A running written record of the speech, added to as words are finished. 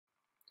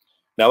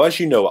Now, as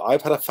you know,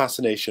 I've had a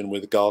fascination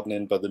with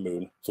gardening by the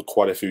moon for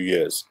quite a few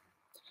years.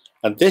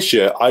 And this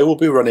year, I will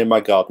be running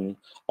my garden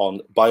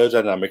on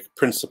biodynamic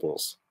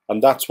principles.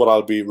 And that's what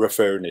I'll be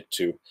referring it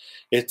to.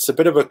 It's a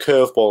bit of a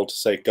curveball to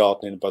say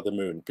gardening by the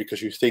moon,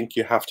 because you think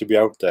you have to be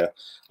out there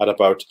at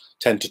about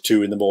 10 to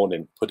 2 in the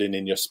morning putting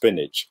in your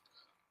spinach.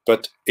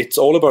 But it's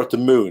all about the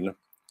moon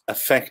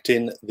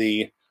affecting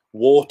the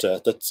water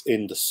that's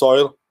in the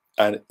soil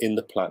and in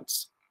the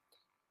plants.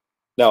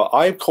 Now,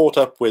 I've caught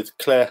up with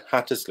Claire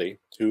Hattersley,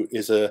 who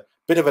is a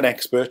bit of an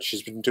expert.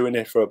 She's been doing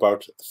it for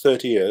about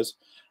 30 years,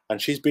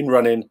 and she's been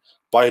running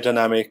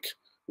biodynamic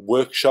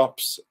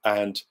workshops,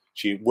 and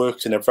she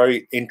works in a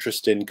very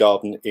interesting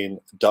garden in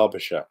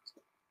Derbyshire.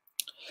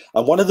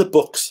 And one of the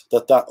books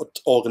that that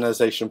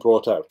organization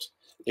brought out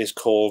is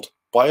called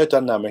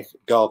Biodynamic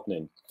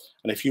Gardening.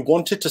 And if you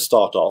wanted to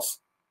start off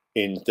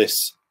in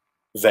this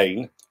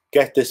vein,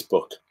 get this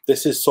book.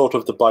 This is sort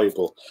of the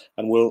Bible,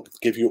 and will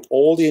give you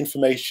all the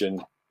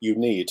information you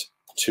need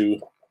to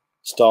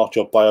start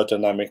your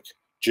biodynamic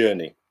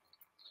journey.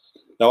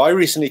 Now, I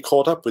recently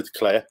caught up with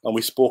Claire, and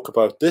we spoke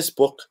about this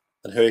book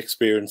and her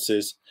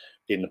experiences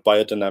in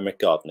biodynamic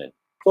gardening.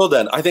 Well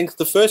then, I think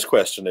the first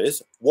question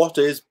is, what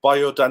is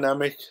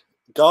biodynamic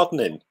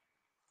gardening?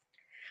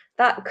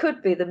 That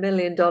could be the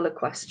million-dollar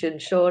question,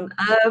 Sean.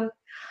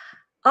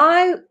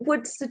 I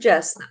would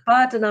suggest that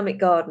biodynamic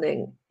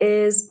gardening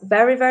is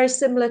very, very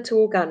similar to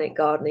organic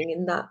gardening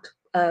in that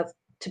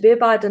to be a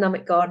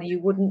biodynamic gardener, you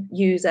wouldn't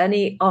use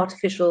any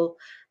artificial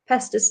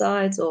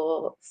pesticides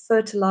or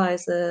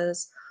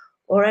fertilizers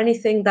or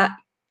anything that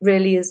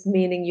really is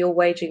meaning you're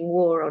waging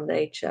war on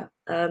nature.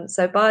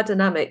 So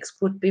biodynamics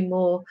would be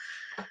more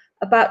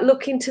about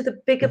looking to the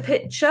bigger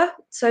picture.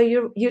 So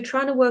you're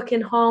trying to work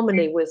in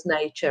harmony with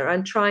nature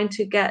and trying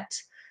to get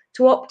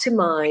to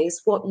optimize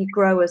what you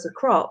grow as a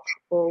crop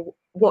or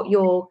what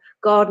your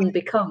garden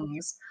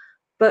becomes,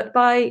 but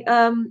by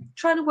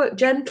trying to work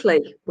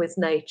gently with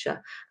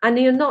nature. And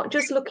you're not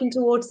just looking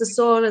towards the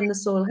soil and the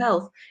soil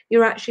health,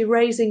 you're actually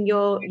raising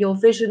your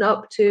vision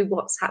up to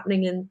what's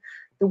happening in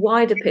the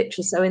wider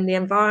picture. So in the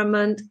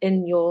environment,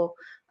 in your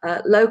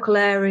local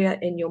area,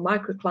 in your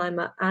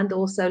microclimate, and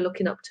also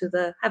looking up to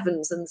the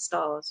heavens and the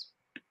stars.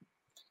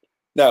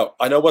 Now,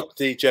 I know what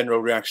the general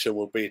reaction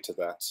will be to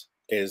that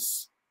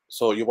is,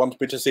 so you want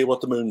me to see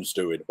what the moon's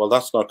doing? Well,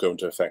 that's not going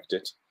to affect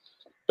it.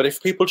 But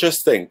if people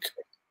just think,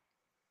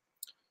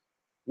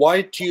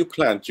 why do you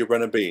plant your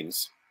runner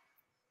beans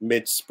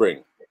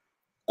mid-spring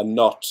and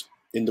not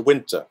in the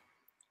winter?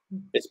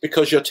 It's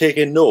because you're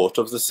taking note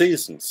of the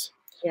seasons.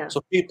 Yeah.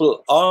 So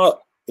people are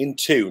in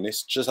tune.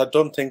 It's just I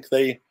don't think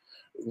they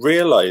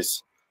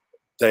realize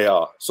they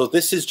are. So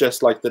this is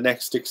just like the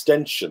next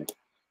extension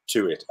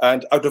to it.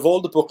 And out of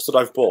all the books that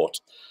I've bought,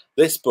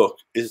 this book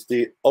is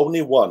the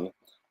only one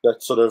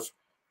that sort of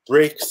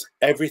breaks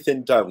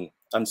everything down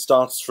and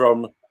starts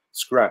from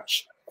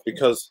scratch,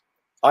 because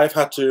I've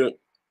had to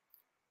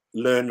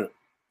learn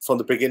from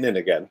the beginning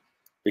again,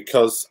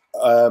 because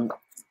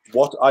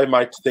what I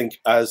might think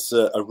as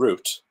a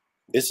root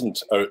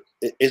isn't,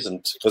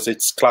 because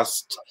it's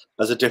classed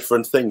as a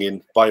different thing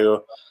in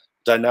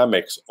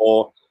biodynamics.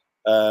 Or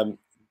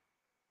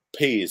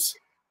peas,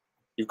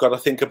 you've got to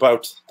think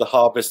about the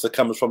harvest that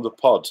comes from the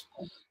pod.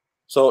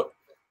 So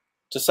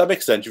to some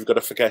extent, you've got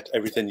to forget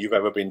everything you've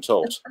ever been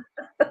taught.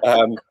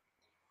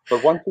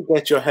 But once you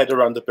get your head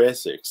around the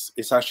basics,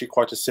 it's actually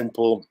quite a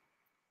simple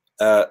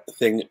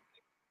thing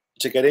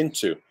to get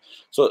into.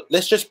 So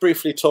let's just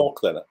briefly talk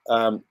then.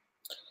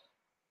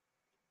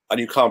 And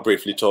you can't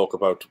briefly talk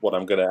about what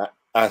I'm going to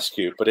ask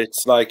you, but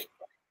it's like,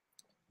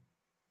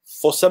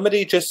 for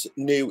somebody just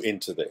new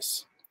into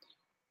this,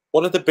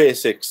 what are the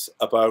basics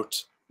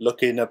about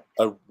looking at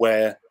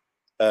where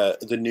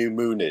the new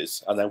moon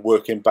is and then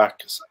working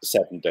back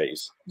 7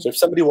 days? So if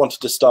somebody wanted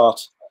to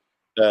start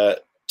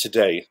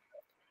today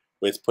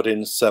with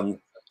putting some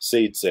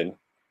seeds in,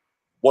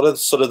 what are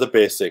sort of the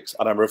basics?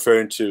 And I'm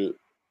referring to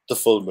the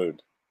full moon.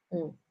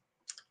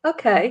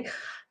 Okay,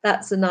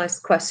 that's a nice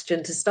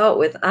question to start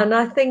with. And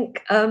I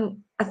think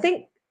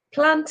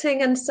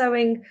planting and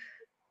sowing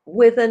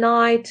with an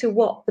eye to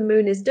what the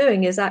moon is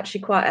doing is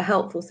actually quite a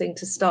helpful thing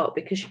to start,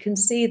 because you can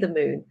see the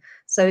moon,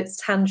 so it's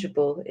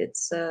tangible.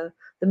 It's the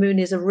moon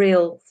is a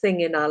real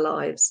thing in our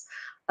lives.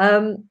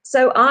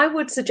 So I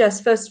would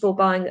suggest, first of all,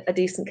 buying a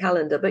decent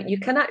calendar, but you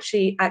can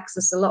actually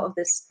access a lot of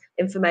this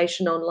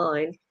information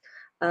online.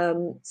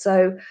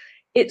 So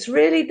it's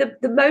really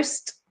the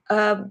most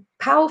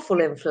powerful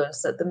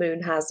influence that the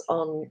moon has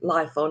on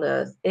life on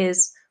Earth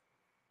is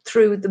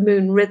through the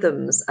moon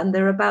rhythms, and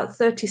there are about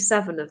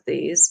 37 of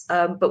these,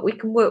 but we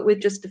can work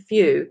with just a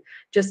few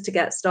just to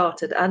get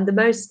started. And the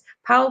most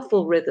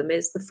powerful rhythm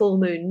is the full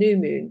moon, new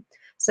moon.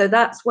 So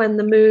that's when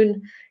the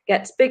moon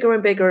gets bigger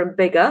and bigger and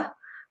bigger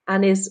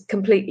and is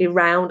completely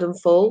round and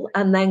full,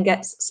 and then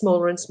gets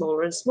smaller and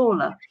smaller and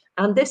smaller.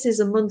 And this is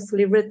a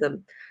monthly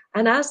rhythm.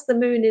 And as the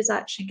moon is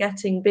actually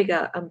getting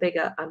bigger and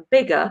bigger and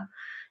bigger,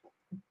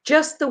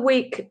 just the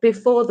week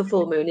before the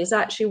full moon is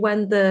actually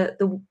when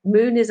the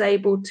moon is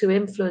able to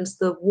influence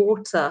the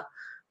water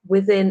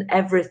within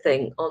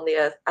everything on the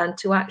earth, and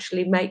to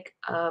actually make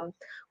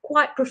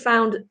quite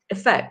profound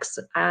effects.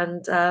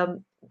 And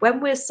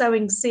when we're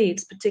sowing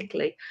seeds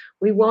particularly,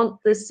 we want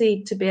the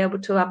seed to be able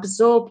to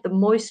absorb the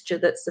moisture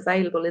that's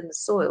available in the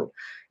soil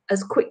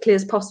as quickly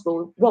as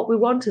possible. What we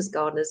want as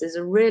gardeners is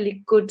a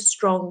really good,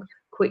 strong,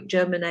 quick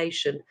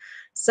germination.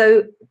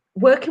 So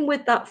working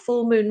with that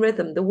full moon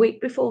rhythm, the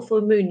week before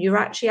full moon, you're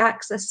actually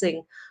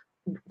accessing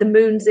the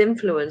moon's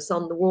influence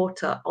on the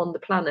water, on the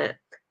planet,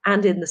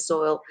 and in the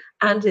soil,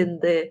 and in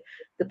the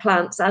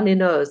plants, and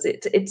in us.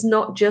 It's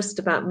not just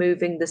about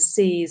moving the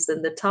seas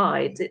and the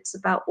tides, it's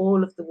about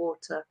all of the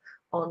water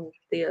on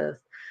the earth.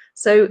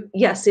 So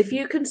yes, if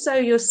you can sow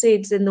your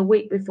seeds in the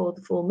week before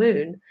the full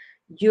moon,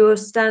 you're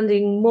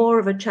standing more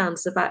of a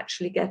chance of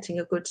actually getting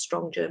a good,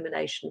 strong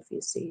germination for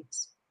your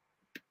seeds.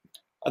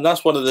 And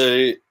that's one of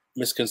the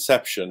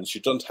misconceptions.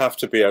 You don't have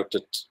to be out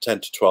at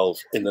 10 to 12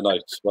 in the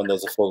night when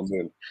there's a full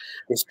moon.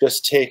 It's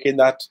just taking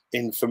that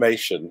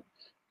information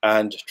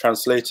and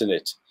translating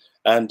it.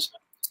 And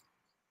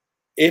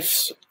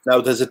if now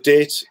there's a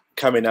date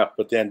coming up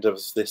at the end of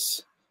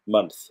this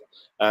month,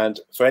 and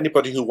for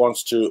anybody who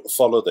wants to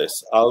follow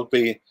this, I'll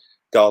be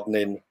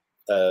gardening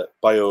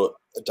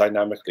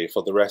biodynamically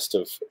for the rest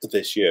of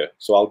this year.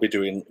 So I'll be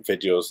doing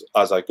videos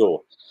as I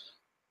go.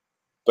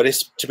 But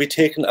it's to be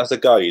taken as a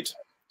guide.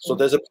 So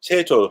there's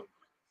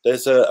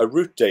a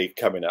root day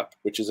coming up,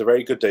 which is a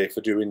very good day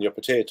for doing your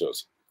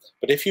potatoes.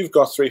 But if you've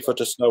got 3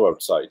 foot of snow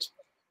outside,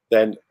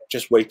 then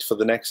just wait for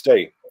the next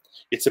day.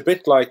 It's a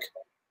bit like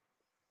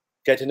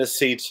getting a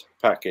seed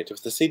packet.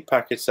 If the seed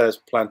packet says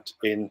plant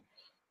in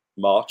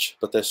March,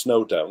 but there's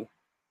snow down,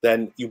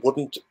 then you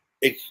wouldn't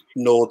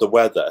ignore the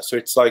weather. So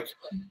it's like,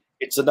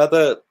 it's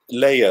another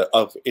layer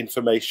of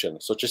information.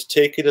 So just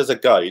take it as a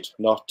guide,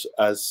 not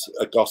as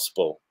a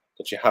gospel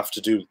that you have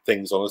to do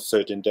things on a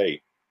certain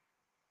day.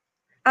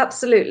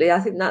 Absolutely. I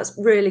think that's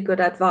really good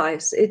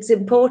advice. It's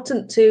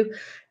important to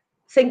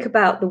think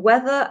about the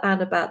weather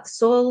and about the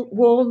soil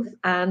warmth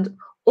and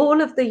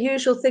all of the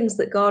usual things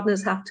that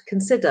gardeners have to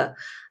consider.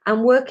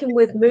 And working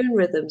with moon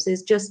rhythms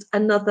is just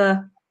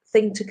another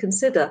thing to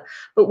consider.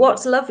 But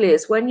what's lovely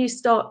is when you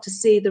start to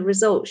see the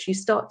results, you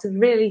start to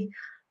really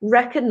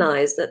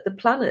recognize that the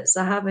planets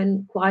are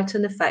having quite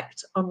an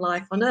effect on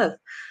life on Earth.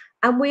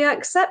 And we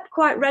accept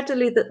quite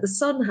readily that the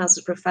sun has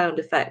a profound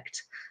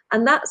effect.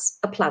 And that's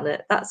a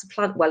planet, that's a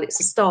planet, well, it's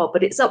a star,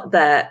 but it's up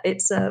there.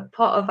 It's a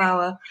part of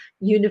our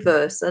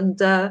universe. And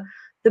the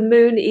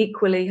moon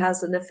equally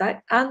has an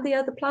effect, and the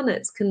other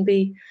planets can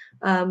be,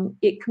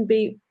 it can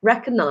be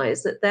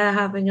recognized that they're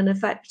having an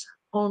effect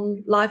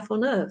on life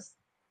on Earth.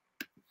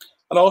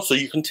 And also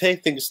you can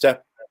take things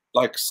step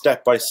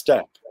by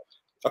step.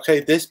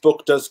 Okay, this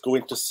book does go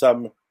into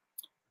some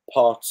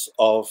parts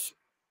of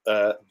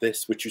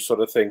this which you sort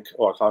of think,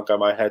 oh, I can't get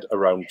my head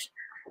around.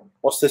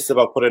 What's this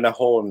about putting a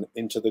horn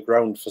into the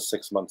ground for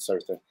 6 months or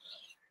anything?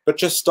 But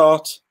just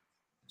start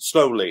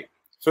slowly.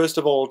 First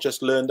of all,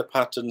 just learn the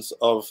patterns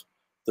of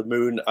the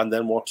moon and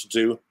then what to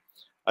do.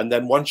 And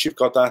then once you've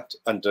got that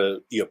under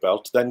your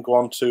belt, then go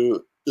on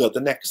to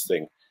the next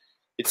thing.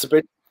 It's a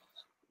bit,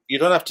 you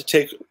don't have to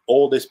take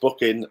all this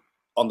book in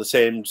on the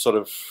same sort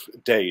of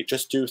day.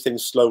 Just do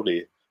things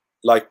slowly,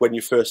 like when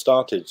you first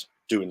started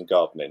doing the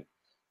gardening.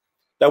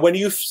 Now, when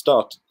you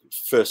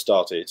first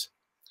started,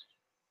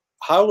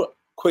 how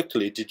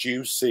quickly did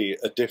you see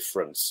a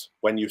difference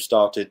when you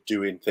started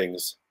doing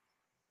things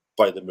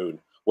by the moon?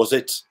 Was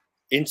it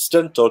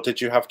instant, or did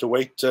you have to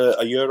wait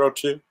a year or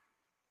two?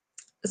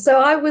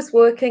 So I was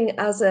working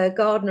as a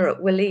gardener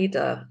at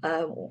Weleda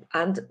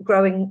and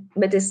growing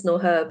medicinal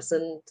herbs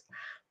and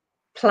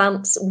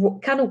plants,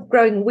 kind of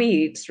growing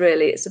weeds,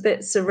 really. It's a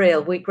bit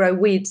surreal. We grow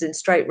weeds in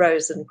straight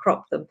rows and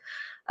crop them.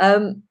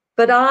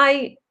 But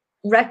I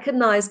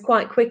recognized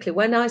quite quickly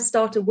when I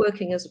started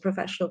working as a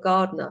professional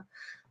gardener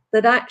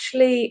that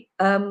actually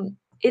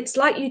it's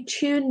like you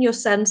tune your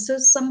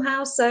senses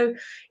somehow. So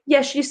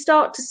yes, you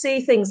start to see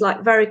things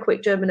like very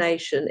quick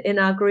germination in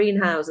our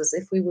greenhouses.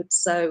 If we would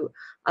sow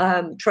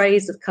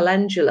trays of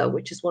calendula,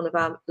 which is one of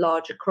our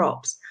larger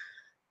crops,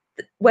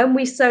 when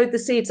we sowed the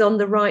seeds on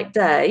the right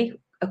day,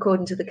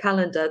 according to the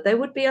calendar, they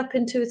would be up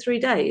in 2 or 3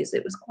 days.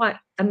 It was quite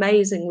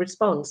amazing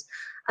response.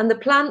 And the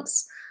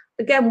plants,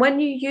 again, when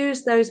you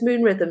use those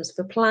moon rhythms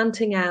for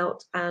planting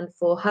out and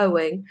for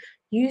hoeing,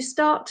 you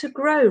start to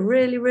grow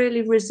really,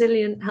 really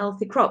resilient,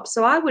 healthy crops.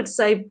 So I would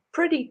say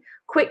pretty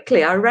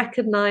quickly, I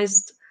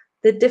recognized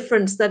the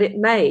difference that it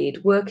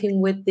made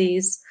working with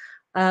these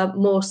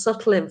more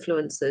subtle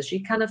influences.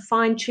 You kind of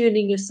fine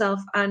tuning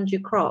yourself and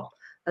your crop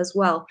as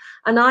well.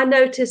 And I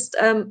noticed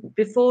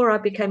before I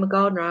became a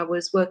gardener, I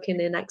was working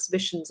in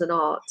exhibitions and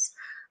arts.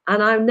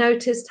 And I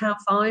noticed how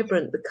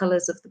vibrant the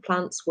colours of the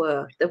plants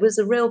were. There was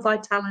a real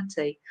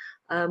vitality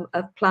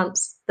of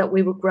plants that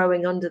we were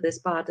growing under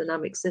this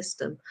biodynamic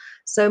system.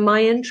 So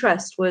my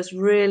interest was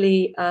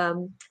really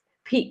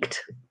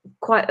peaked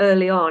quite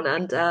early on,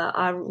 and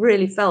I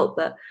really felt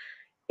that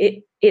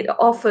it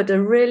offered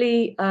a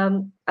really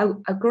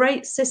a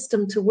great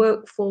system to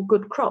work for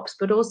good crops,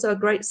 but also a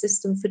great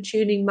system for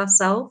tuning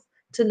myself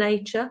to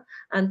nature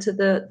and to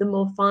the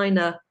more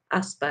finer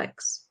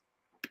aspects.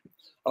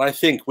 And I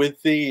think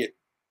with the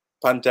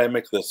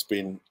pandemic that's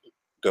been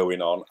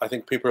going on, I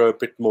think people are a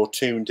bit more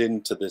tuned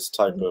into this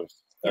type of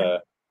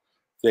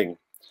thing.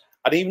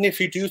 And even if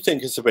you do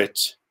think it's a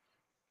bit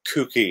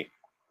kooky,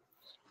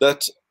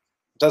 that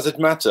does it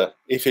matter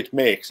if it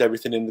makes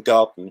everything in the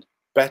garden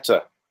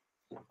better?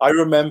 I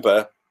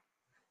remember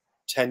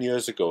 10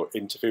 years ago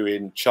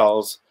interviewing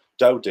Charles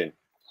Dowding,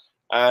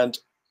 and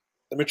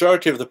the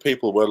majority of the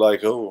people were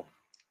like, oh,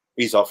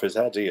 he's off his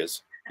head, he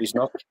is. He's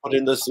not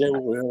putting this, you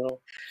know.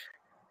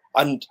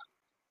 And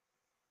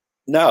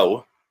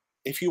now,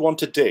 if you want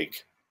to dig,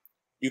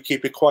 you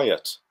keep it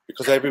quiet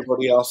because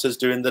everybody else is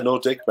doing the no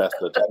dig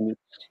method. And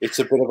it's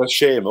a bit of a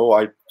shame. Oh,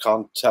 I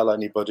can't tell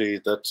anybody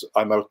that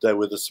I'm out there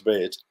with a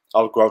spade.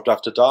 I'll go out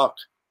after dark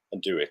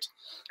and do it.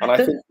 And I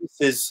think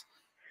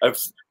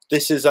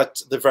this is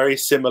at the very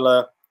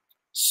similar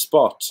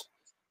spot.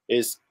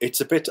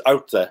 It's a bit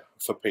out there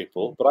for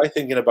people, but I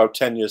think in about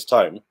 10 years'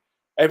 time,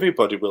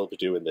 everybody will be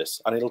doing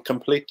this, and it'll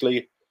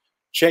completely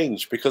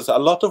change, because a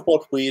lot of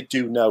what we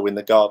do now in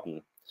the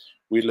garden,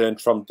 we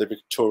learned from the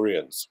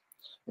Victorians,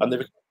 and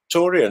the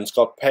Victorians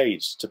got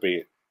paid to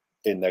be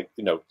in their,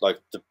 you know, like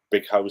the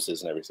big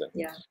houses and everything.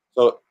 Yeah.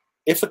 So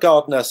if a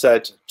gardener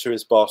said to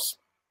his boss,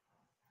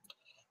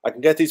 I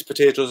can get these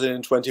potatoes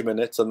in 20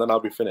 minutes and then I'll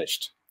be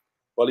finished,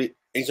 well,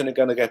 he's only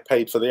going to get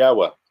paid for the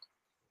hour.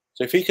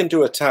 So if he can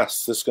do a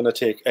task that's going to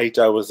take 8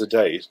 hours a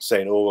day,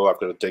 saying, oh, I've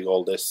got to dig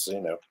all this,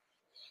 you know.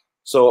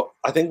 So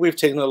I think we've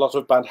taken a lot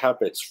of bad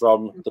habits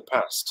from the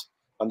past.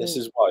 And this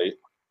is why,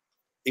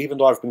 even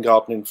though I've been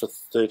gardening for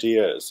 30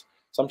 years,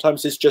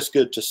 sometimes it's just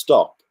good to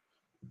stop.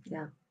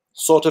 Yeah.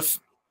 Sort of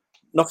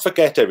not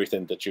forget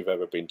everything that you've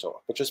ever been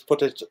taught, but just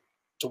put it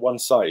to one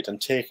side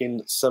and take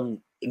in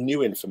some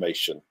new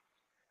information.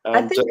 And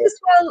I think as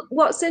well,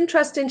 what's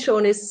interesting,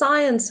 Sean, is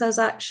science has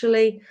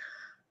actually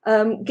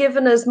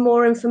given us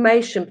more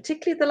information,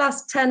 particularly the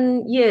last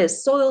 10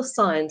 years. Soil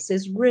science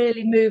has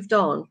really moved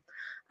on.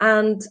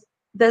 And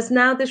there's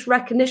now this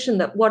recognition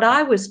that what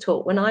I was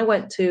taught when I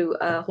went to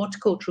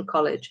horticultural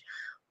college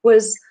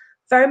was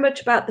very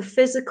much about the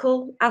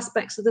physical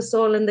aspects of the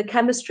soil and the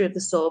chemistry of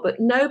the soil, but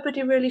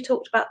nobody really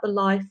talked about the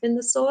life in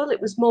the soil.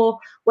 It was more,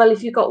 well,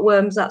 if you've got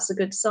worms, that's a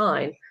good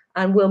sign,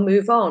 and we'll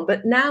move on.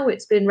 But now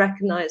it's been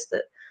recognized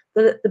that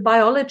the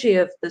biology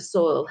of the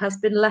soil has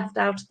been left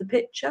out of the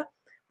picture,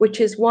 which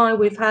is why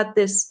we've had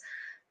this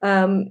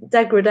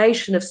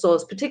degradation of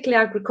soils,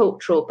 particularly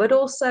agricultural, but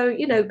also,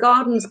 you know,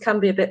 gardens can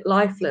be a bit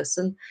lifeless.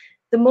 And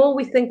the more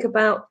we think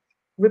about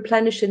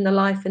replenishing the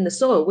life in the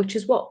soil, which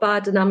is what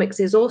biodynamics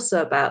is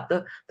also about,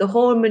 the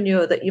horn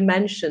manure that you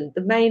mentioned,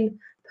 the main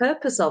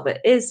purpose of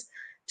it is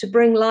to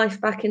bring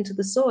life back into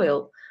the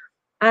soil.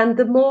 And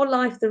the more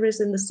life there is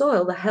in the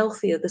soil, the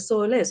healthier the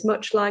soil is,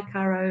 much like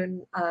our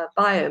own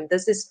biome.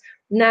 There's this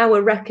now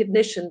a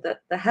recognition that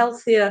the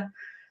healthier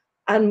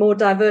and more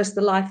diverse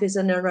the life is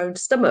in our own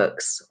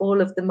stomachs,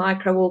 all of the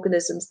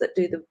microorganisms that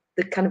do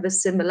the kind of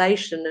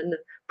assimilation and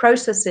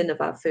processing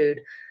of our food,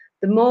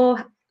 the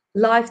more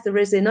life there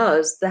is in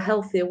us, the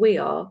healthier we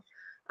are.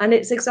 And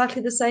it's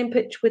exactly the same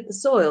pitch with the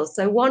soil.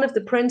 So one of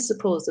the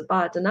principles of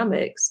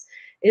biodynamics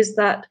is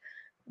that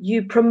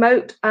you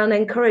promote and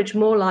encourage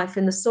more life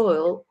in the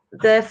soil.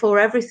 Therefore,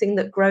 everything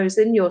that grows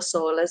in your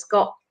soil has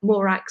got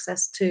more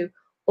access to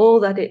all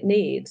that it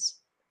needs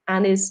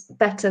and is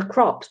better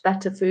crops,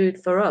 better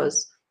food for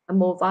us, and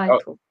more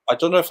vital. I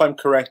don't know if I'm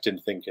correct in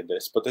thinking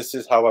this, but this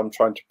is how I'm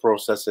trying to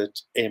process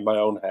it in my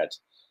own head.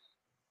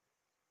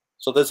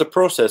 So there's a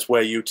process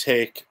where you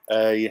take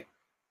a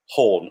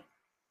horn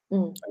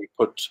and you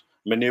put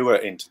manure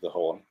into the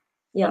horn,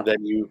 and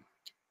then you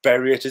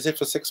bury it. Is it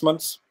for 6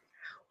 months?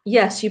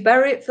 Yes, you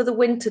bury it for the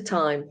winter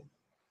time.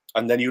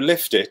 And then you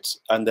lift it,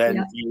 and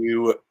then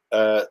you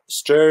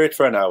stir it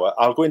for an hour.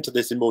 I'll go into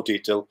this in more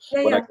detail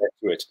when I get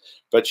to it.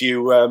 But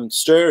you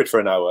stir it for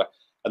an hour,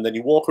 and then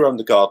you walk around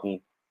the garden,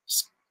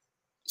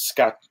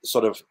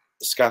 sort of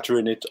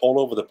scattering it all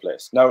over the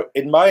place. Now,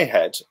 in my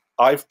head,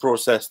 I've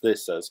processed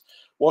this as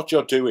what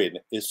you're doing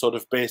is sort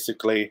of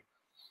basically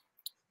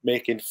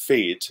making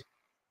feed.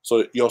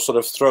 So you're sort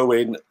of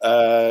throwing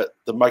the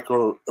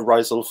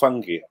mycorrhizal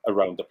fungi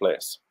around the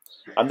place.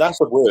 And that's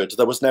a word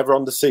that was never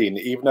on the scene,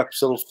 even up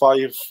till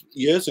 5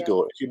 years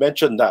ago. If you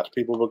mentioned that,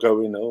 people were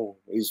going, oh,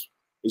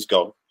 he's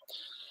gone.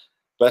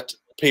 But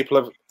people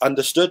have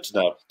understood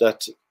now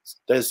that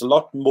there's a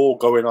lot more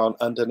going on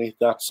underneath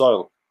that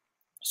soil.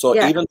 So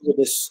even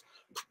though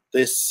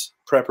this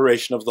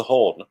preparation of the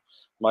horn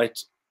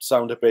might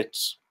sound a bit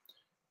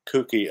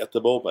kooky at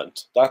the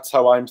moment, that's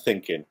how I'm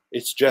thinking.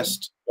 It's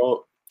just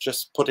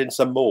just putting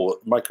some more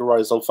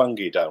mycorrhizal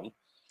fungi down,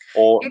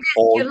 or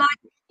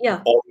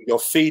you're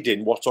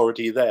feeding what's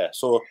already there.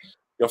 So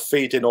you're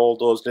feeding all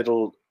those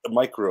little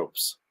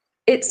microbes.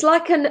 It's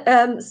like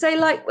say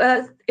like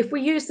if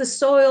we use the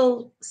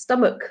soil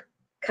stomach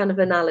kind of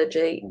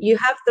analogy, you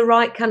have the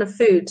right kind of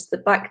foods, the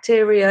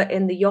bacteria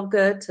in the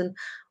yogurt and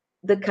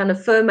the kind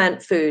of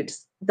ferment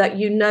foods that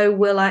you know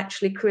will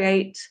actually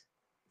create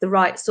the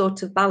right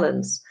sort of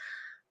balance.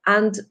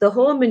 And the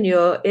horn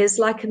manure is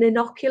like an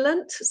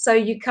inoculant. So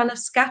you're kind of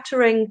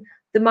scattering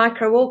the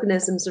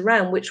microorganisms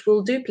around, which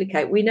will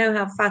duplicate. We know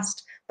how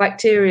fast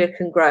bacteria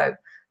can grow,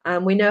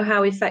 and we know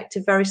how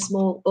effective very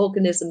small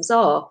organisms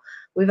are.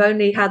 We've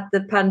only had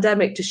the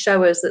pandemic to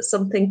show us that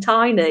something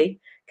tiny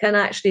can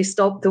actually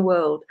stop the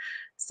world.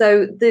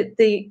 So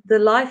the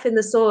life in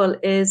the soil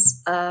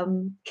is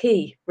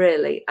key,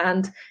 really.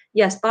 And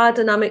yes,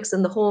 biodynamics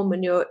and the horn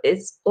manure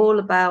is all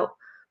about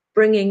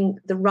bringing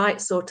the right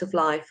sort of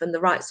life and the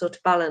right sort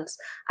of balance.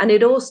 And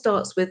it all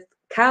starts with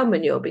cow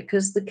manure,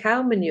 because the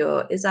cow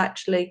manure is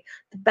actually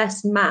the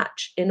best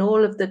match in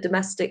all of the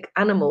domestic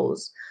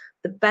animals,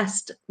 the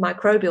best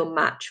microbial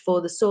match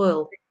for the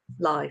soil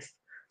life.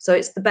 So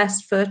it's the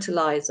best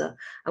fertilizer.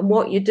 And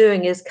what you're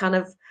doing is kind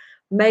of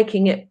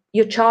making it,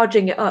 you're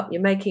charging it up,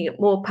 you're making it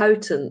more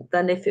potent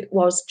than if it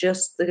was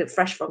just the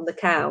fresh from the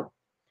cow.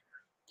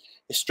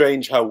 It's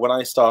strange how when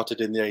I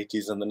started in the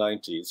 80s and the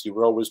 90s, you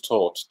were always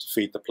taught to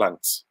feed the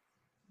plants.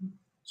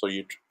 So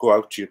you'd go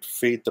out, you'd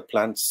feed the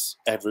plants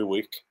every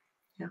week.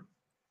 Yeah.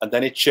 And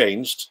then it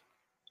changed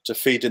to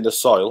feed in the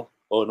soil.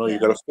 Oh no,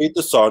 you've got to feed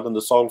the soil and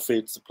the soil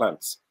feeds the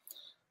plants.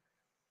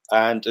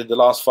 And in the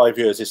last 5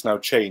 years, it's now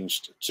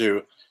changed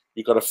to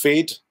you've got to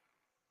feed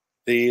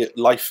the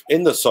life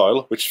in the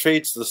soil, which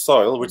feeds the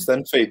soil, which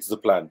then feeds the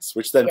plants,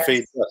 which then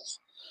feeds us.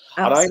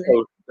 Absolutely. And I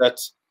know that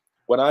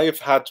when I have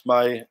had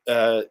my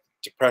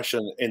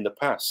depression in the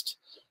past,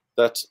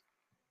 that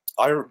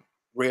I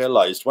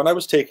realized when I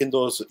was taking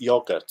those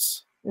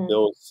yogurts,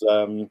 those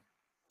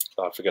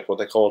I forget what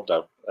they're called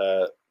now,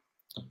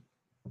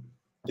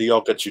 the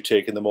yogurts you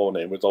take in the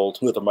morning with all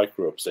the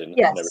microbes in.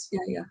 Yes,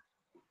 yeah.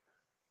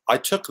 I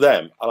took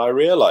them and I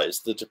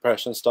realized the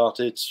depression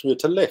started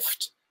to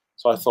lift.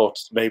 So I thought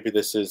maybe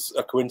this is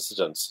a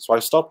coincidence. So I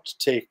stopped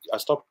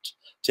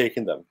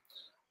taking them,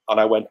 and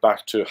I went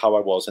back to how I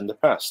was in the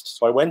past.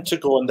 So I went to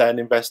go and then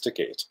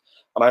investigate,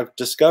 and I've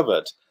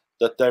discovered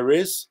that there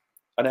is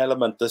an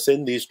element that's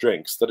in these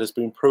drinks that has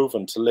been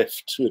proven to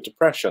lift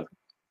depression.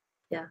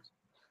 Yeah.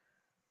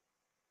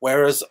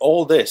 Whereas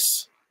all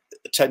this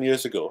 10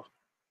 years ago,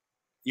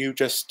 you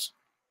just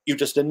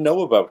didn't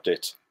know about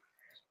it.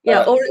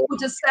 Yeah, or it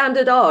would have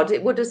sounded odd.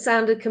 It would have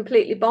sounded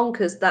completely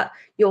bonkers that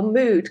your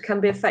mood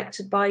can be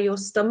affected by your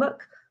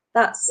stomach.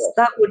 That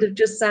would have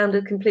just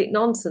sounded complete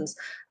nonsense.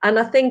 And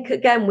I think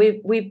again,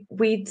 we're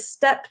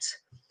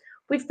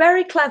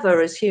very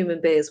clever as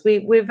human beings.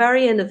 We're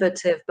very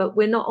innovative, but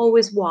we're not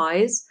always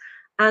wise.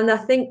 And I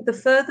think the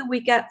further we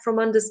get from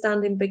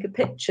understanding bigger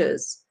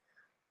pictures,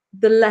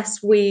 the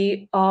less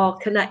we are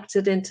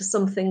connected into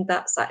something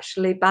that's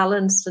actually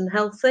balanced and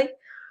healthy.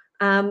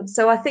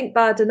 So I think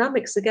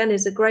biodynamics, again,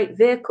 is a great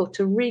vehicle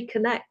to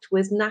reconnect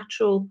with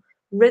natural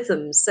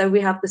rhythms. So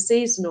we have the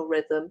seasonal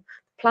rhythm,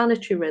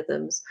 planetary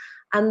rhythms,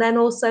 and then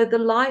also the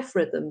life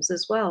rhythms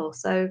as well.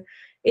 So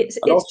it's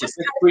just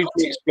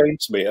briefly explain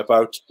to me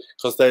about,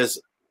 because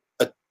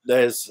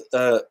there's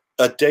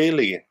a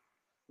daily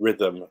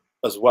rhythm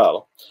as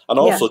well, and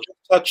also just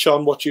touch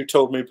on what you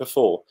told me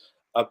before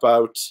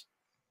about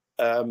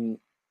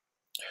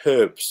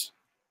herbs.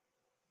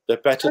 They're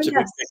better to be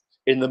picked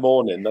in the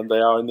morning than they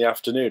are in the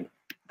afternoon.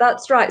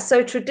 That's right.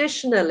 So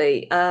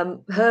traditionally,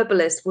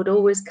 herbalists would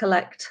always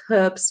collect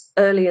herbs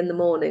early in the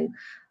morning,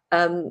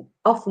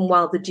 often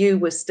while the dew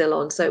was still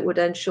on. So it would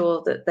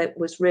ensure that that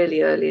was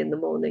really early in the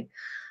morning.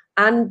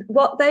 And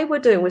what they were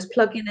doing was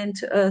plugging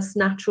into Earth's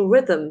natural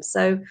rhythm.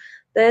 So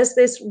there's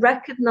this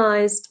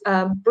recognized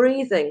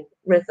breathing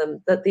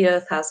rhythm that the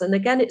Earth has. And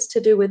again, it's to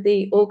do with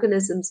the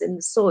organisms in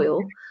the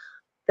soil.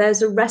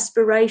 There's a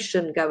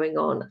respiration going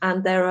on,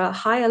 and there are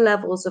higher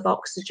levels of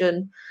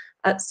oxygen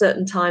at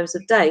certain times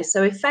of day.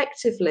 So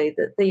effectively,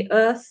 that the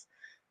earth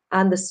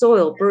and the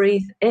soil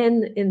breathe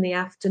in the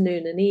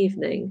afternoon and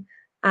evening,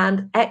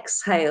 and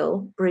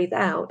exhale, breathe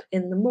out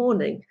in the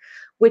morning,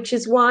 which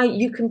is why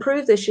you can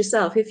prove this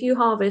yourself. If you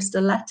harvest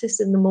a lettuce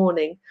in the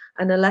morning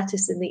and a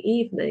lettuce in the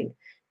evening,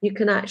 you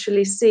can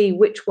actually see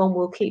which one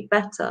will keep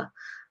better.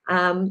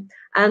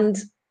 And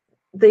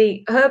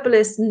the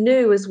herbalists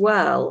knew as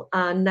well,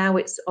 and now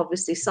it's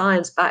obviously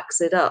science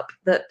backs it up,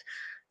 that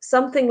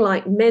something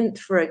like mint,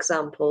 for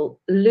example,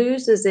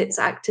 loses its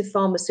active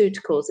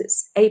pharmaceuticals,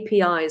 its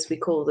APIs, we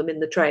call them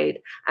in the trade,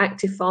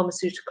 active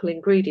pharmaceutical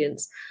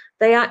ingredients.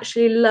 They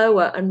actually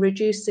lower and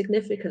reduce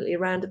significantly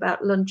around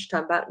about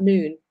lunchtime, about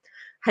noon.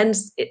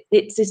 Hence,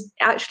 it's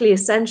actually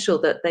essential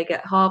that they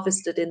get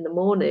harvested in the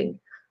morning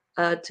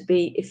to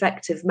be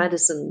effective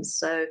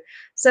medicines.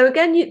 So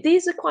again,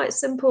 these are quite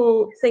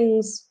simple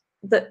things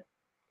that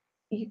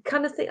you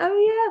kind of think, oh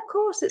yeah, of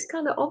course, it's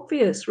kind of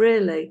obvious,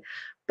 really.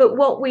 But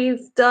what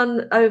we've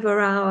done over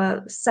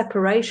our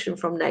separation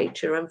from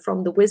nature and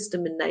from the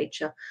wisdom in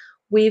nature,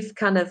 we've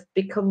kind of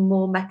become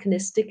more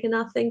mechanistic in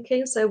our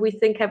thinking. So we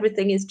think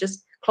everything is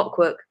just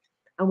clockwork,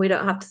 and we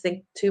don't have to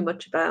think too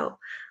much about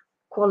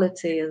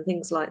quality and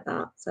things like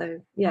that. So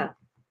yeah.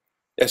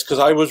 Yes, because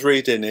I was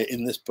reading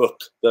in this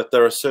book that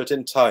there are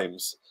certain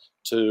times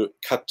to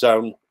cut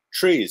down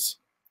trees.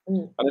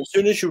 And as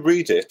soon as you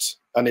read it,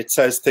 and it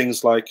says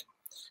things like,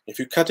 if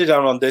you cut it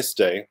down on this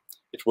day,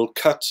 it will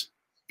cut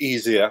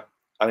easier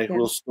and it Yeah.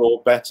 will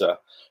store better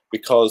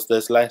because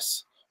there's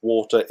less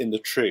water in the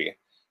tree.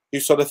 You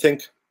sort of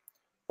think,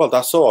 well,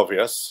 that's so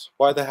obvious.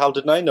 Why the hell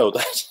didn't I know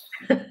that?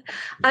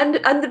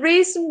 And the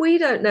reason we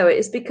don't know it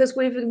is because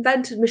we've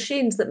invented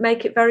machines that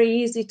make it very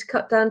easy to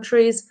cut down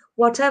trees,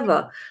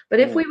 whatever.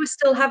 But if we were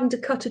still having to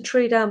cut a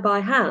tree down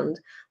by hand,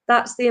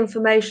 that's the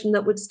information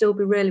that would still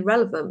be really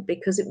relevant,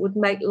 because it would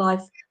make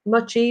life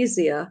much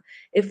easier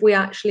if we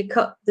actually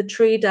cut the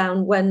tree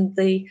down when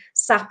the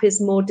sap is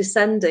more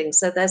descending.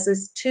 So there's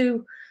this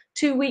two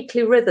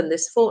weekly rhythm,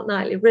 this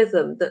fortnightly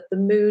rhythm, that the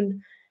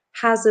moon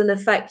has an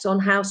effect on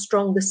how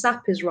strong the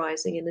sap is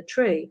rising in a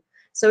tree.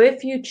 So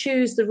if you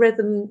choose the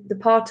rhythm, the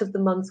part of the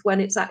month when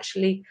it's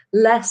actually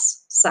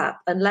less sap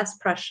and less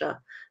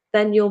pressure,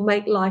 then you'll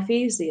make life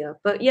easier.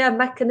 But yeah,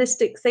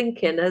 mechanistic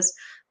thinking has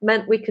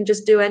meant we can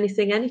just do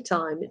anything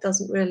anytime. It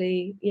doesn't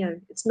really,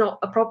 it's not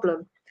a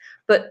problem.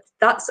 But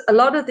that's a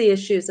lot of the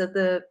issues of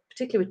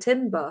particularly with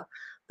timber,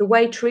 the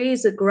way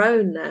trees are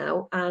grown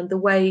now and the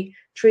way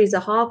trees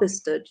are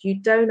harvested, you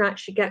don't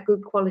actually get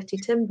good quality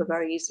timber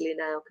very easily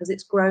now because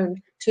it's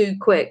grown too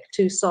quick,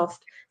 too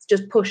soft. It's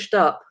just pushed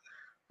up.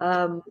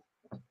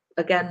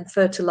 Again,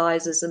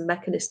 fertilizers and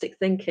mechanistic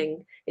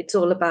thinking, it's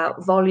all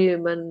about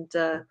volume and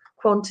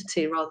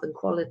quantity rather than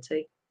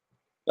quality.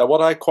 Now,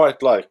 what I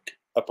quite like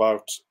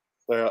about,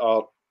 there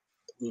are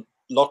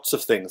lots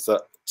of things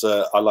that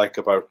I like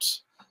about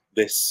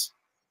this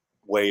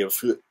way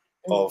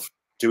of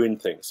doing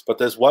things, but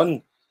there's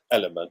one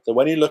element that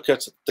when you look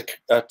at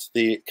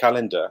the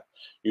calendar,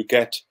 you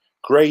get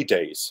grey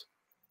days,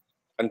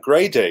 and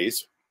grey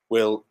days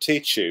will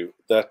teach you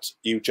that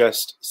you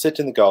just sit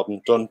in the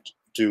garden, don't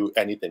do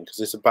anything because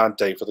it's a bad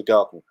day for the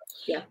garden.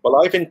 Yeah.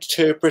 Well, I've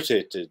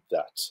interpreted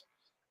that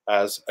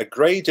as a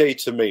grey day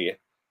to me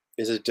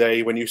is a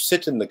day when you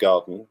sit in the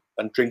garden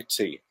and drink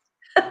tea.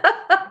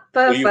 Perfect.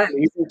 So you can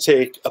even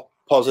take a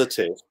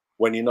positive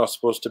when you're not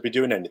supposed to be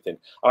doing anything.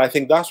 And I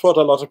think that's what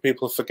a lot of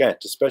people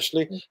forget,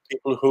 especially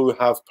people who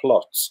have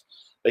plots.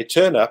 They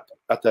turn up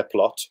at their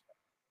plot,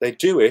 they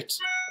do it,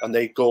 and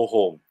they go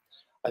home.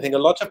 I think a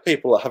lot of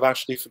people have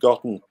actually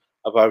forgotten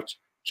about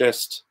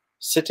just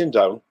sitting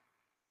down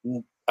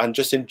and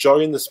just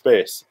enjoying the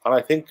space. And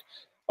I think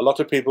a lot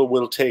of people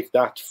will take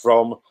that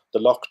from the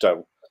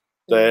lockdown.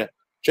 They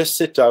just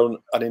sit down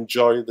and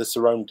enjoy the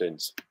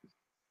surroundings.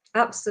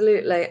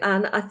 Absolutely.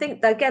 And I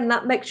think that, again,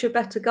 that makes you a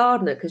better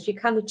gardener because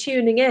you're kind of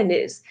tuning in.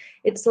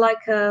 It's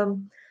like a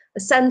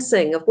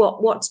sensing of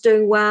what's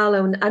doing well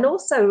and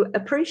also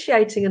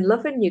appreciating and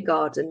loving your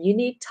garden. You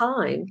need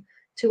time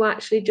to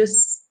actually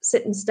just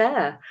sit and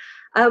stare.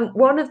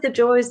 One of the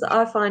joys that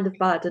I find of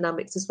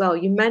biodynamics as well,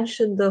 you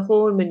mentioned the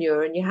horn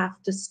manure and you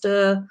have to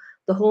stir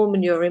the horn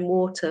manure in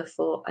water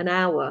for an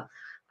hour.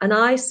 And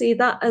I see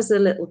that as a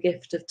little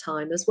gift of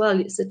time as well.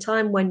 It's a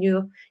time when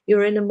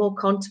you're in a more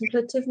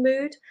contemplative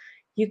mood.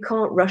 You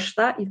can't rush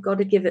that. You've got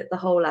to give it the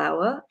whole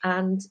hour.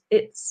 And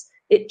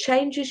it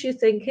changes your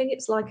thinking.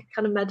 It's like a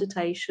kind of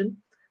meditation.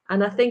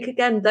 And I think,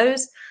 again,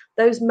 those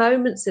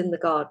moments in the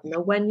garden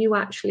are when you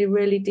actually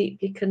really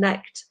deeply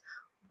connect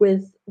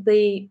with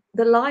the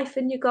life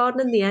in your garden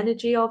and the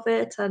energy of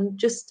it, and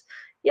just,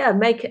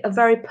 make it a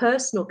very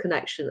personal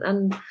connection.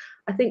 And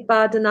I think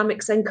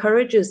biodynamics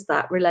encourages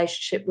that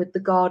relationship with the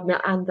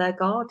gardener and their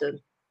garden.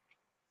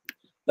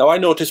 Now, I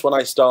noticed when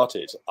I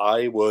started,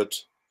 I would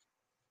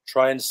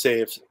try and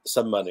save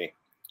some money.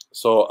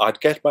 So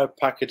I'd get my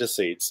packet of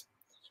seeds.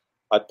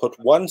 I'd put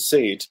one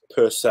seed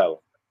per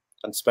cell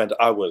and spend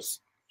hours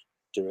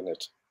doing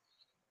it.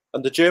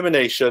 And the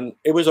germination,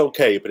 it was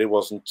okay, but it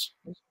wasn't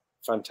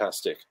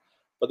fantastic.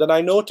 But then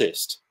I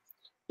noticed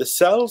the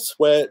cells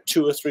where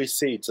 2 or 3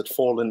 seeds had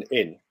fallen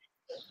in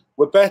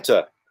were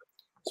better.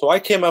 So I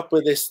came up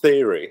with this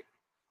theory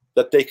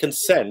that they can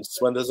sense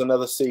when there's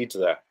another seed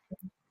there.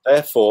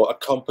 Therefore, a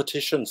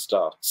competition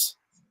starts,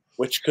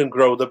 which can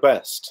grow the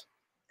best.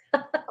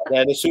 And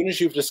then as soon as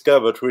you've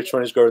discovered which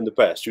one is growing the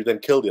best, you then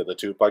kill the other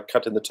 2 by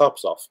cutting the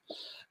tops off.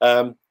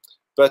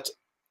 But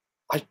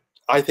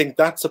I think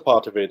that's a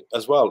part of it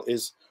as well,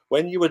 is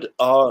when you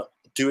are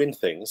doing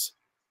things,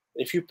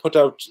 if you put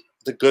out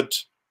the good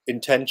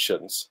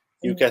intentions,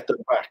 you get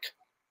them back.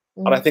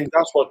 And I think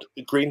that's what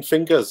green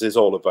fingers is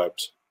all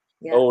about.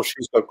 Yeah. Oh,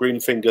 she's got green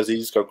fingers,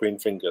 he's got green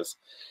fingers.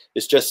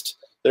 It's just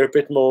they're a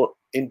bit more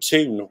in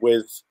tune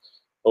with,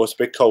 oh, it's a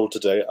bit cold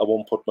today, I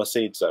won't put my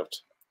seeds out.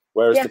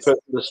 Whereas the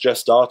person that's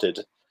just started,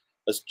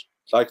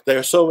 like there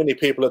are so many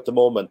people at the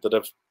moment that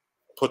have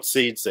put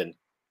seeds in,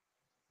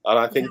 and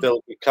I think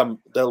they'll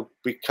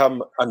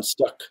become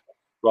unstuck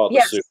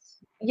rather soon.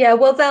 Yeah,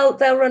 well,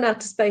 they'll run out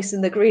of space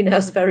in the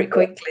greenhouse very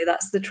quickly.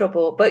 That's the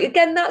trouble. But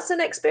again, that's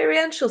an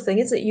experiential thing,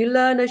 isn't it? You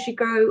learn as you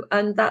go,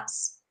 and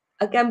that's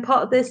again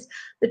part of this.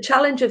 The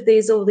challenge of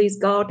all these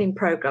gardening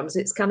programs,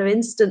 it's kind of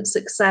instant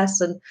success,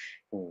 and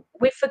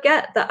we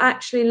forget that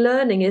actually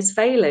learning is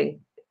failing.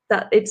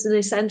 That it's an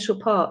essential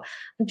part.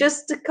 And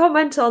just to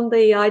comment on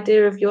the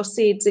idea of your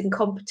seeds in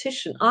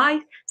competition,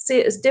 I see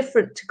it as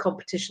different to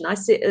competition. I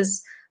see it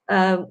as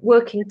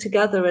working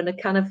together in a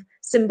kind of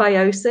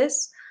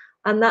symbiosis.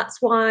 And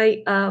that's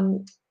why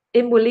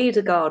in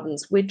Weleda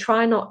gardens, we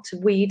try not to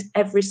weed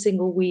every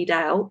single weed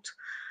out.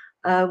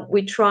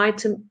 We try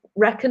to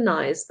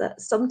recognize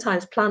that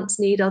sometimes plants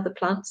need other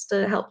plants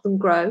to help them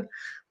grow.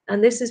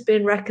 And this has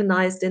been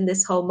recognized in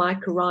this whole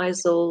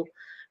mycorrhizal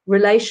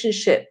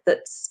relationship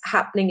that's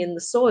happening in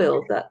the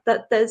soil,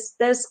 that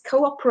there's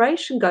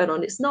cooperation going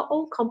on. It's not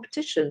all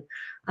competition.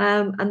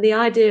 And the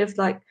idea of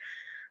like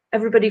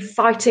everybody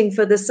fighting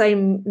for the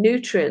same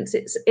nutrients,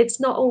 it's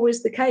not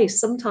always the case.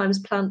 Sometimes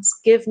plants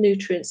give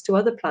nutrients to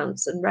other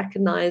plants and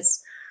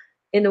recognize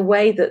in a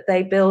way that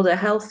they build a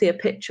healthier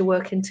picture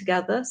working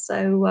together.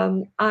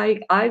 So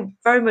I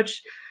very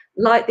much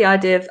like the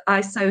idea of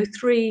I sow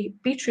 3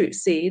 beetroot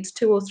seeds,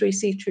 2 or 3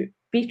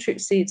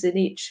 beetroot seeds in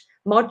each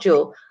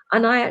module,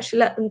 and I actually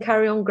let them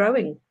carry on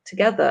growing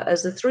together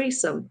as a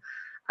threesome.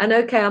 And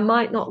okay, I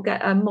might not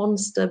get a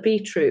monster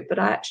beetroot, but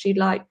I actually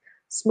like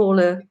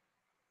smaller,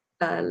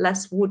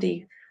 less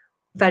woody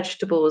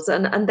vegetables,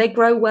 and they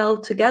grow well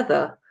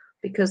together,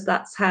 because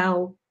that's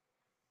how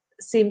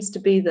it seems to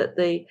be that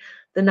the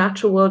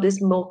natural world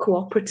is more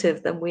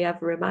cooperative than we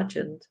ever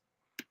imagined.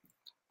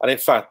 And in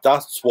fact,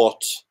 that's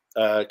what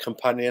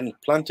companion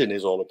planting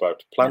is all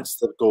about. Plants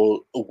that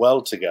go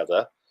well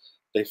together,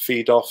 they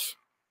feed off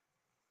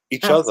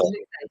each other.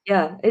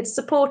 Yeah, it's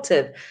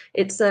supportive.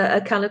 It's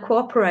a kind of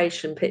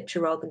cooperation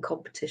picture rather than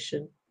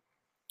competition.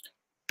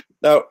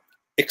 Now,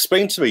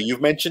 explain to me,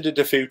 you've mentioned it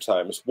a few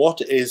times,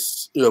 what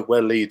is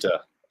Weleda,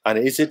 and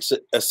is it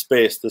a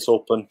space that's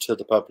open to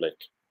the public?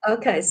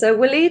 Okay, so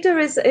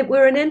Weleda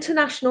we're an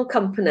international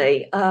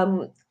company,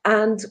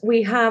 and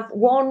we have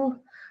one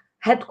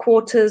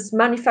headquarters,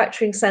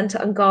 manufacturing centre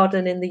and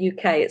garden in the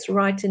UK. It's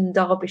right in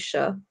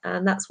Derbyshire,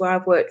 and that's where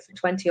I've worked for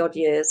 20 odd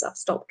years. I've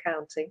stopped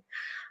counting.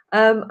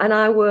 And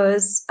I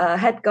was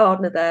head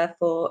gardener there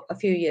for a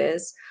few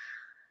years.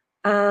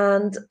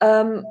 And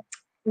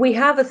we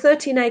have a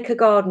 13-acre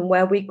garden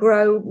where we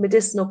grow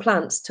medicinal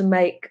plants to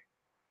make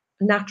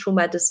natural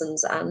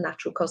medicines and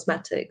natural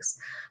cosmetics.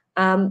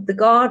 The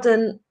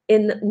garden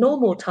in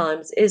normal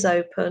times is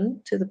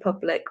open to the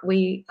public.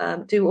 We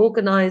do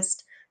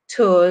organised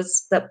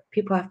tours that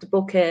people have to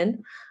book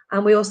in,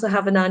 and we also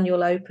have an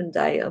annual open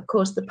day. Of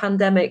course, the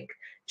pandemic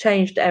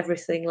changed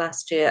everything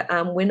last year,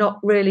 and we're not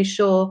really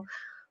sure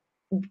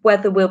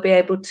whether we'll be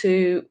able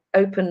to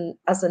open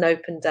as an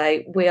open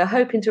day. We are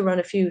hoping to run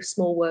a few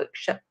small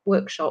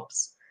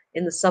workshops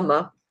in the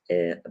summer,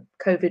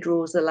 COVID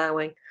rules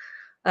allowing.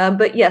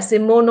 But yes,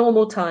 in more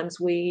normal times,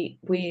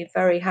 we're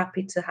very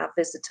happy to have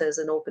visitors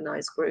and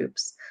organise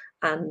groups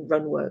and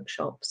run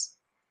workshops.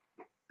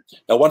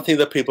 Now, one thing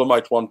that people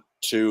might want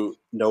to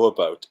know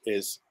about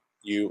is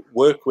you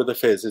work with the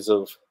phases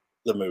of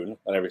the moon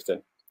and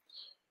everything.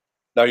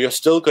 Now, you're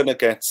still going to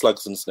get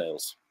slugs and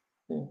snails.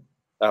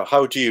 Now,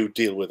 how do you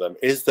deal with them?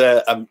 Is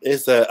there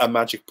a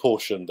magic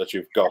potion that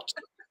you've got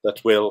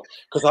that will?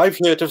 Because I've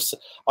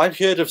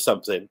heard of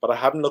something, but I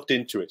haven't looked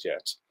into it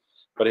yet.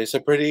 But it's a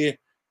pretty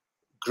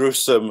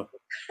gruesome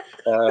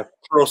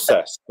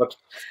process. But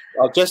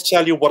I'll just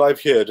tell you what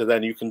I've heard, and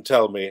then you can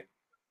tell me.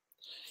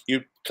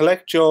 You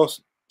collect your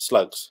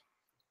slugs,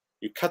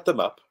 you cut them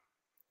up,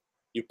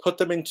 you put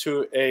them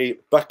into a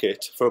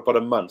bucket for about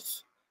a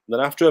month. And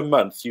then after a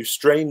month, you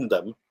strain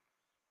them.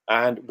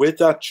 And with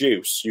that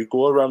juice, you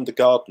go around the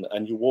garden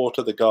and you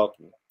water the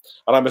garden.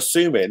 And I'm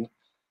assuming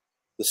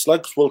the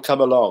slugs will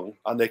come along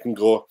and they can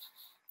go,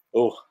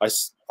 oh,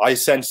 I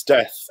sense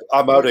death.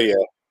 I'm out of here.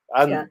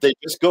 And they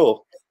just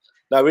go.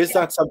 Now, is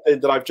that something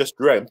that I've just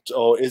dreamt,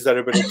 or is there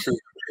a bit of truth?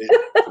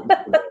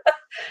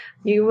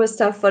 You must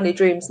have funny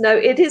dreams. No,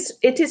 it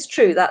is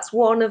true. That's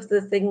one of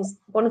the things,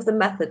 one of the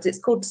methods. It's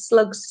called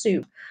slug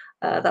soup.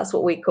 That's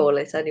what we call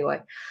it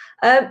anyway.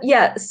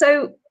 Yeah,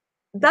 so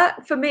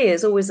that for me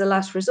is always a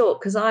last resort,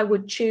 because I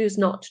would choose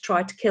not to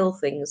try to kill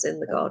things in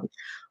the garden.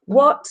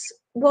 What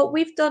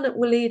we've done at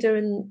Weleda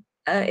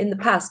in the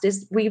past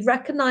is we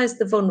recognise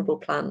the vulnerable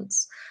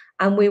plants,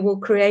 and we will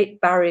create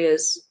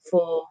barriers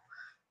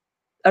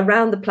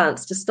around the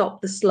plants to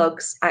stop the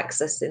slugs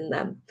accessing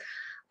them.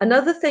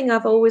 Another thing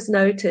I've always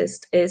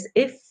noticed is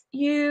if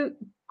you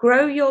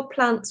grow your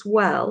plants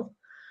well,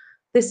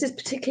 this is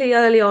particularly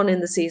early on in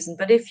the season,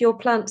 but if your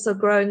plants are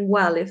growing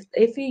well,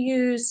 if you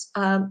use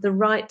the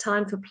right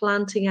time for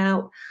planting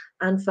out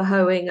and for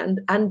hoeing,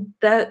 and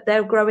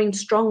they're growing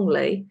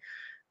strongly,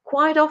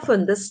 quite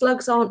often the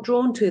slugs aren't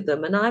drawn to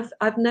them. And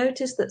I've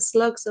noticed that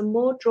slugs are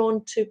more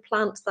drawn to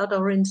plants that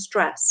are in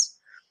stress.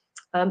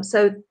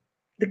 So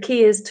the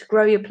key is to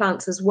grow your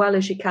plants as well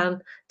as you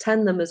can,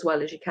 tend them as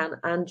well as you can,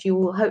 and you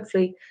will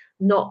hopefully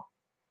not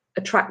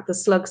attract the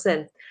slugs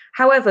in.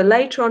 However,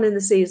 later on in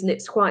the season,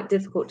 it's quite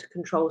difficult to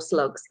control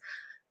slugs.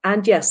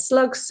 And yes,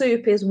 slug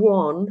soup is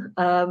one.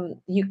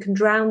 You can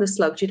drown the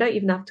slugs. You don't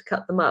even have to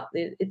cut them up.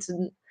 It's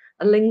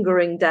a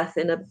lingering death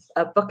in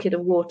a bucket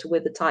of water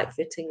with a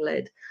tight-fitting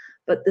lid.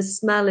 But the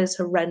smell is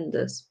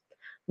horrendous.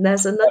 And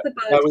there's another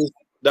bird.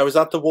 Now, is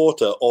that the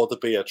water or the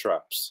beer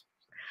traps?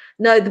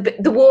 No,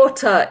 the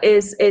water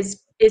is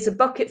a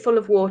bucket full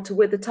of water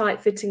with a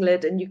tight-fitting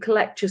lid, and you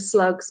collect your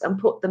slugs and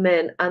put them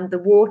in, and the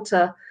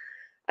water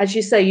as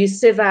you say, you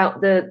sieve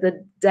out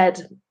the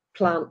dead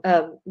plant,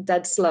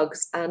 dead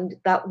slugs, and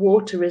that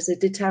water is a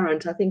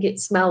deterrent. I think it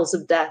smells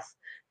of death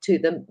to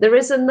them. There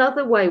is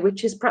another way,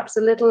 which is perhaps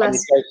a little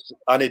less.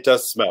 And it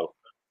does smell.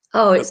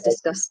 Oh, it's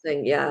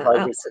disgusting. Yeah,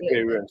 I've absolutely.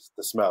 experienced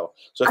the smell.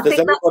 So if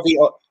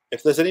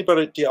there's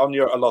anybody on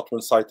your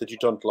allotment site that you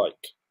don't like,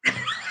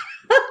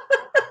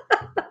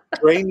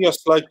 drain your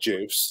slug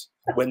juice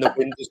when the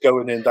wind is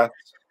going in that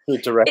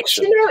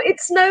direction.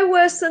 It's no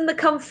worse than the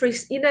comfrey.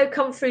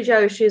 Comfrey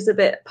josh is a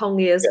bit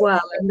pongy as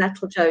well, and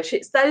nettle josh.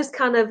 It's those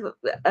kind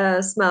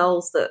of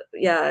smells that,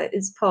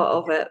 is part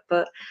of it.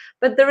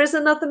 But there is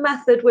another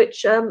method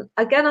which,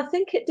 again, I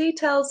think it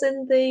details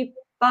in the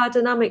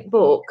Biodynamic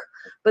book,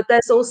 but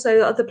there's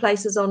also other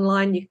places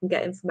online you can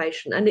get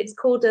information, and it's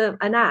called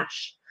an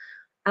ash.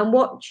 And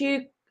what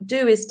you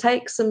do is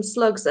take some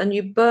slugs and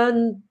you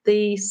burn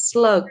the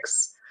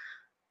slugs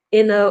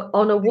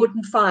on a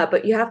wooden fire,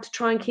 but you have to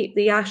try and keep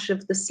the ash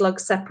of the slug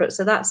separate.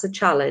 So that's a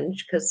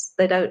challenge because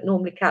they don't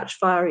normally catch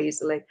fire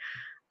easily.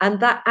 And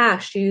that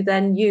ash you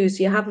then use,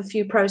 you have a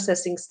few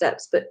processing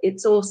steps, but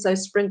it's also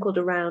sprinkled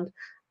around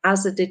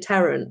as a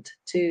deterrent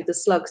to the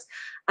slugs.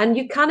 And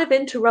you're kind of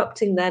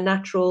interrupting their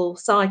natural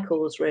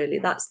cycles, really.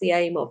 That's the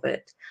aim of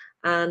it.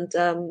 And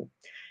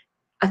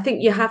I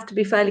think you have to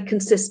be fairly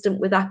consistent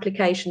with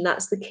application.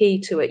 That's the key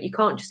to it. You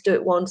can't just do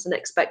it once and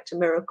expect a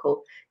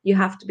miracle. You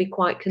have to be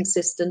quite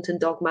consistent and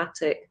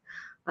dogmatic.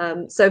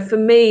 So for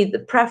me, the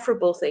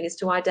preferable thing is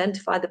to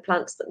identify the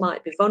plants that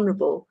might be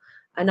vulnerable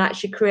and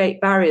actually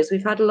create barriers.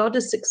 We've had a lot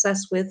of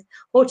success with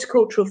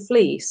horticultural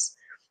fleece,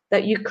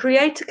 that you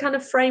create a kind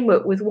of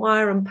framework with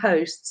wire and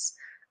posts,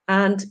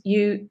 and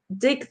you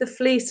dig the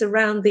fleece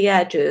around the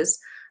edges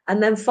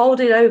and then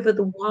fold it over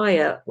the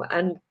wire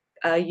and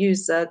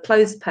use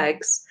clothes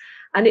pegs.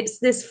 And it's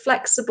this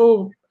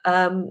flexible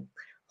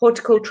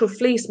horticultural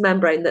fleece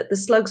membrane that the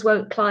slugs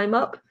won't climb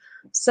up.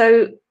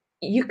 So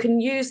you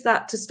can use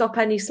that to stop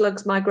any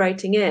slugs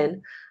migrating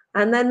in.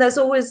 And then there's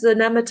always the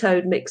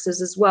nematode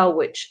mixers as well,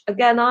 which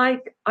again, I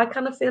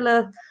kind of feel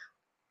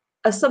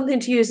are something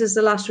to use as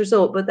a last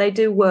resort, but they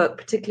do work,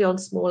 particularly on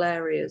small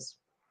areas.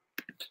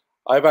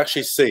 I've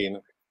actually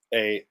seen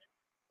a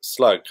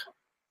slug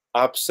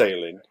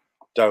abseiling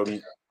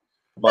down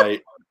my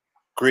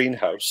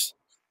greenhouse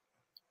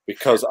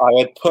because I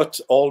had put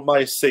all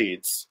my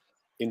seeds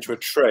into a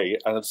tray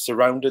and had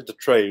surrounded the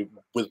tray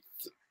with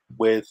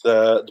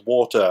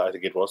water, I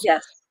think it was.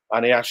 Yes.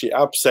 And he actually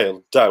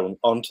abseiled down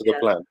onto the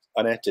plant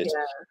and ate it.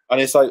 Yeah.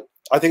 And it's like,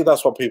 I think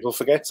that's what people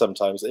forget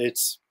sometimes.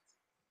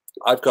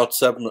 I've got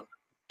 7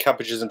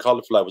 cabbages and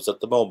cauliflowers at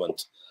the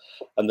moment,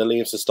 and the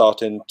leaves are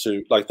starting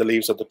to, like the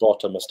leaves at the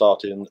bottom are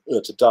starting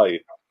to die.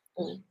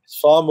 It's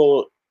far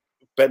more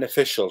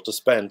beneficial to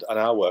spend an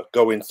hour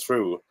going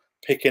through,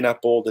 picking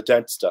up all the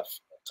dead stuff.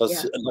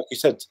 Because like you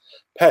said,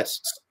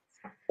 pests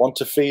want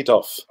to feed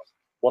off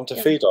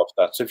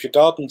that. So if your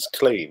garden's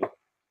clean,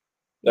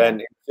 then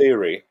in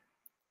theory,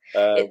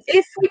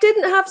 if we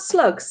didn't have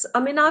slugs, I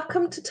mean, I've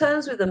come to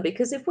terms with them,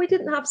 because if we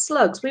didn't have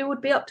slugs, we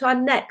would be up to our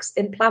necks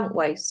in plant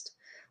waste.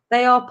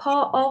 They are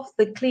part of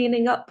the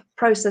cleaning up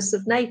process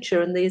of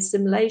nature and the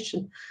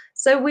assimilation.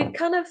 So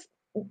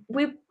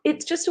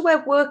it's just a way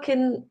of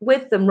working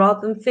with them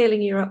rather than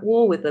feeling you're at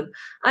war with them.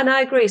 And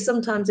I agree,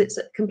 sometimes it's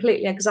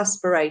completely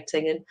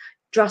exasperating, and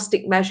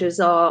drastic measures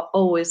are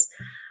always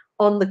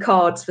on the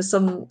cards for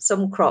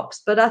some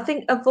crops. But I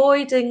think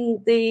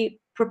avoiding the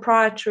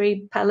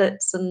proprietary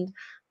pellets and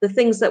the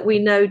things that we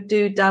know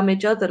do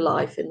damage other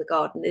life in the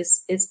garden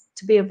is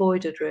to be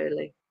avoided,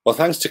 really. Well,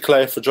 thanks to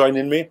Claire for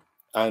joining me,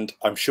 and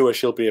I'm sure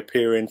she'll be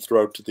appearing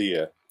throughout the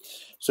year.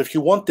 So if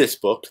you want this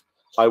book,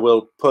 I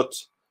will put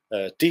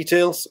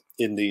details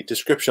in the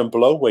description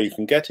below where you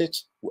can get it,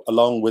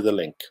 along with a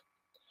link.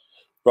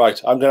 Right,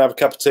 I'm going to have a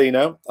cup of tea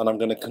now, and I'm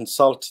going to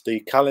consult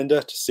the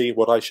calendar to see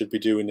what I should be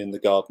doing in the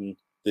garden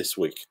this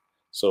week.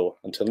 So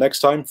until next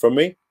time, from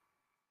me,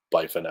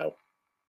 bye for now.